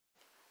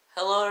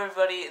Hello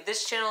everybody,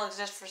 this channel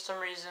exists for some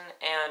reason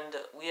and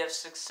we have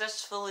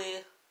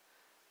successfully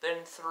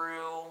been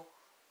through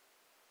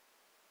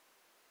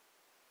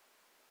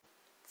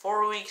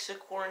 4 weeks of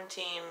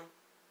quarantine,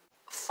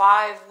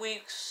 5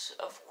 weeks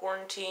of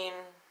quarantine.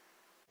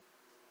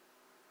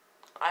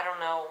 I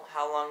don't know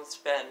how long it's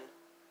been.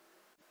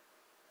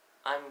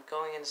 I'm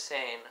going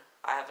insane.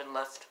 I haven't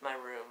left my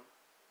room.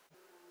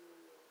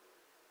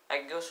 I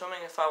can go swimming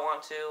if I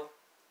want to.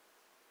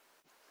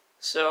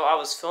 So I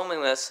was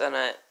filming this and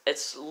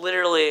it's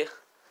literally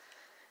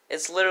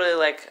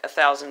like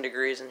 1,000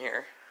 degrees in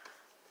here.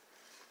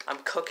 I'm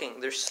cooking.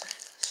 There's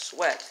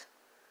sweat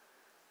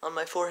on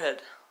my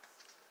forehead,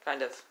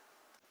 kind of.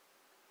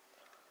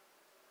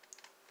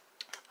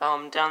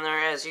 Down there,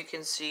 as you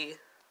can see,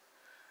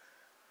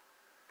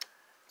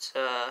 it's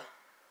the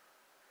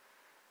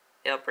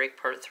Outbreak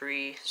Part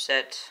 3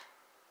 set.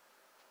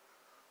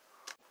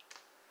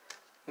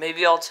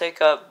 Maybe I'll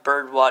take up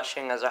bird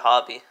watching as a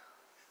hobby.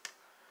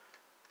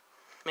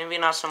 Maybe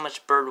not so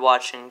much bird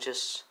watching,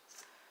 just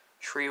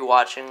tree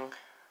watching,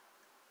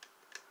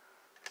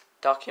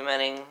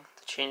 documenting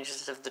the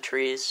changes of the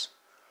trees.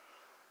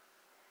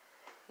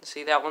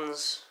 See, that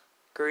one's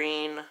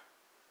green.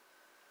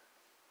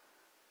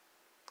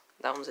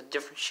 That one's a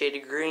different shade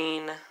of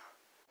green.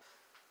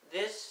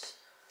 This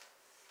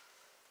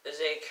is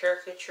a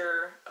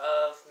caricature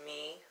of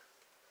me.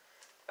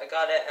 I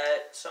got it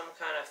at some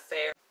kind of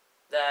fair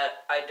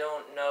that I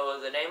don't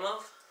know the name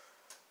of,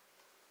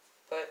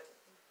 but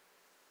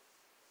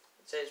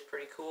it says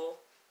pretty cool.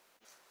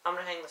 I'm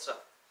gonna hang this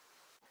up.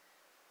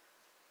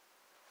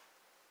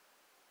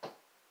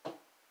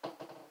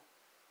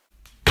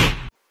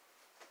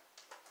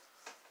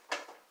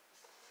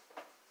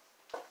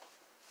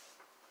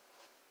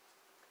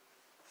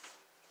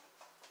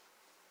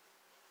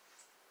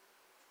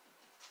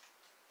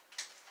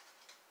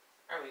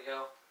 There we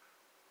go.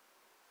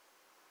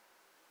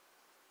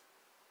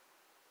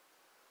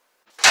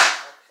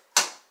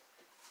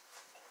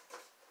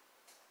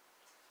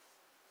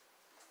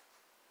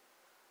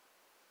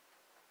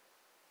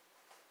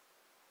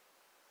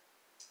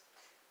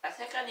 I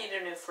think I need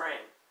a new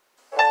frame.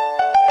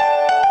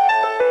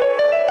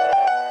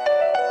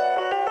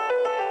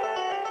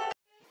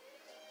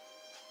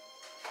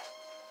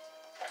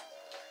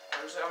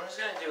 I'm just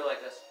gonna do it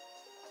like this.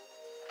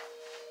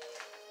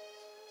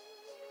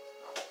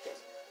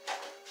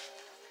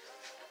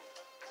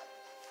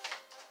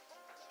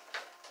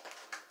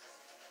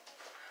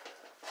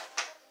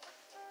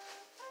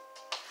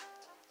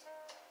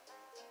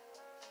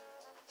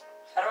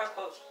 How do I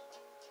post?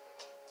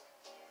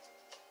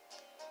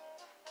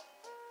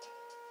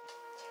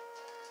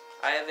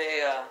 I have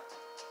a,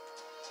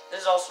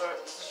 this is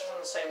from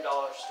the same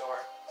dollar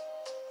store.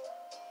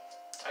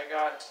 I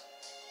got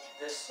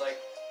this, like,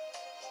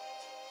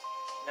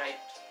 night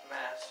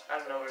mask. I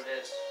don't know what it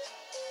is.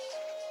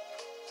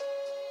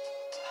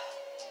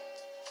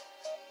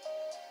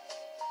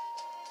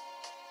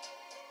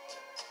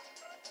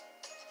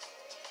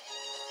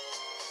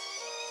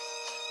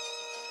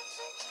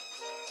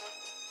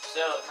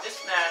 So,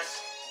 this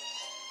mask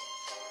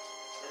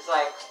is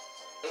like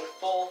a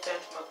full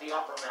Phantom of the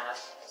Opera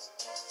mask.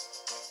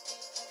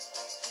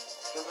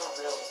 But not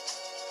really.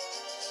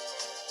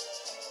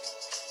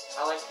 I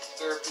like to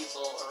scare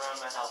people around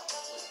my house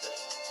with this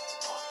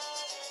on.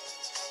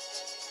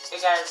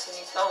 Hey guys, can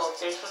you tell what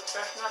facial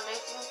expression I'm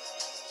making?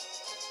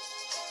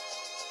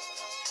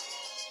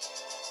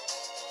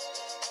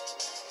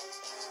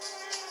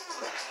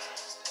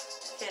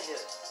 Can't do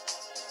it.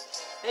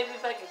 Maybe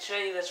if I could show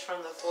you this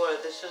from the floor.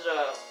 This is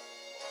a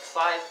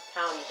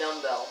 5-pound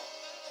dumbbell,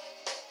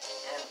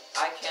 and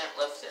I can't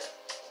lift it.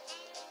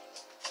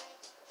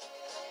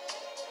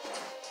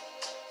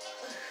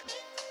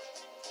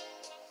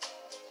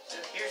 So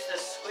here's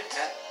this squid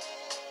hat.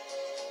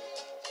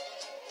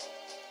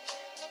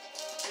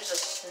 Here's a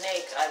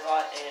snake I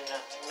bought in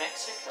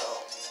Mexico.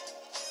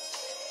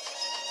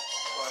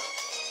 Well,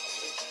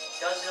 it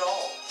does it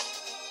all.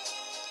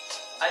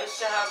 I used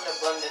to have an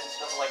abundance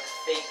of like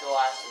fake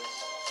glasses.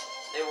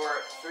 They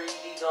were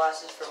 3D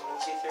glasses from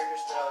movie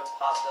theaters that I would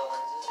pop the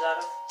lenses out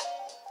of,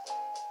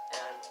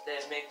 and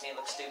they'd make me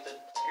look stupid.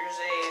 Here's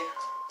a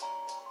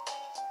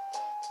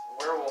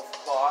werewolf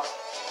claw.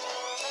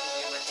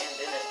 Leave my hand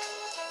in it.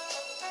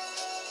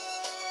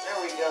 There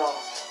we go.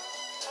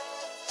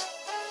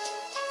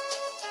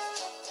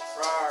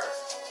 Rawr.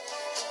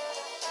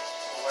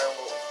 A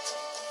werewolf.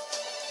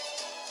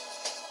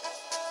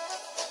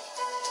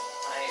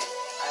 I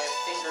have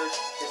finger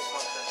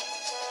dysfunction.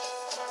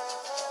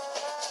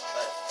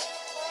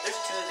 There's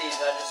 2 of these,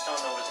 I just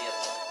don't know where the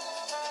other one is.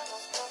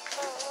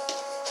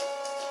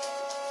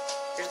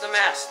 Here's the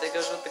mask that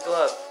goes with the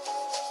glove.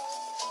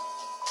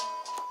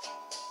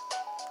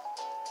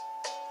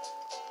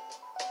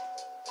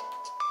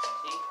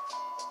 See?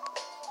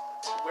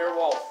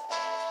 Werewolf.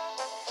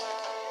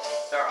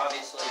 They're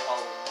obviously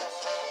Halloween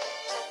masks.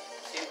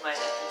 See if my head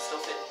can still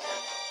fit in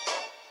here.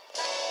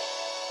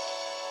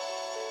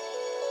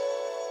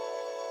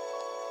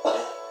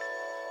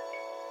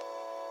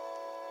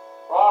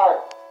 Rawr!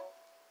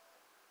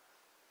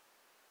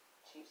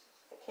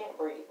 can't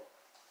breathe.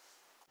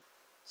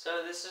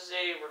 So this is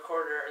a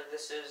recorder.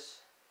 This is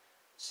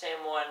the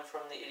same one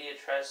from the Idiot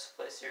Tries to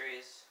Play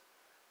series,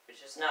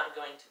 which is not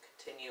going to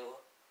continue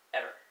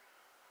ever.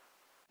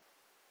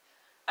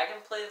 I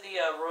can play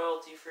the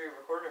royalty-free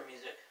recorder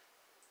music.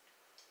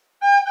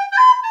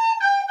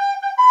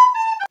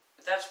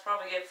 But that's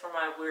probably it for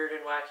my weird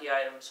and wacky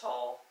items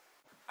haul.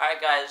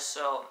 Alright guys,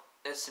 so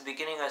it's the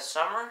beginning of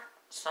summer.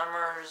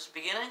 Summer's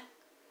beginning.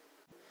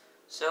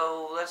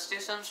 So let's do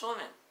some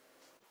swimming.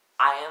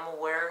 I am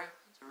aware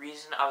the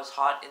reason I was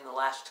hot in the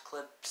last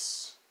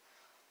clips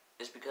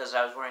is because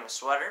I was wearing a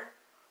sweater.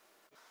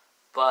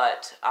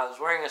 But I was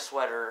wearing a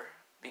sweater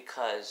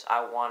because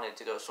I wanted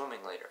to go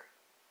swimming later.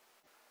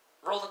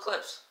 Roll the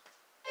clips.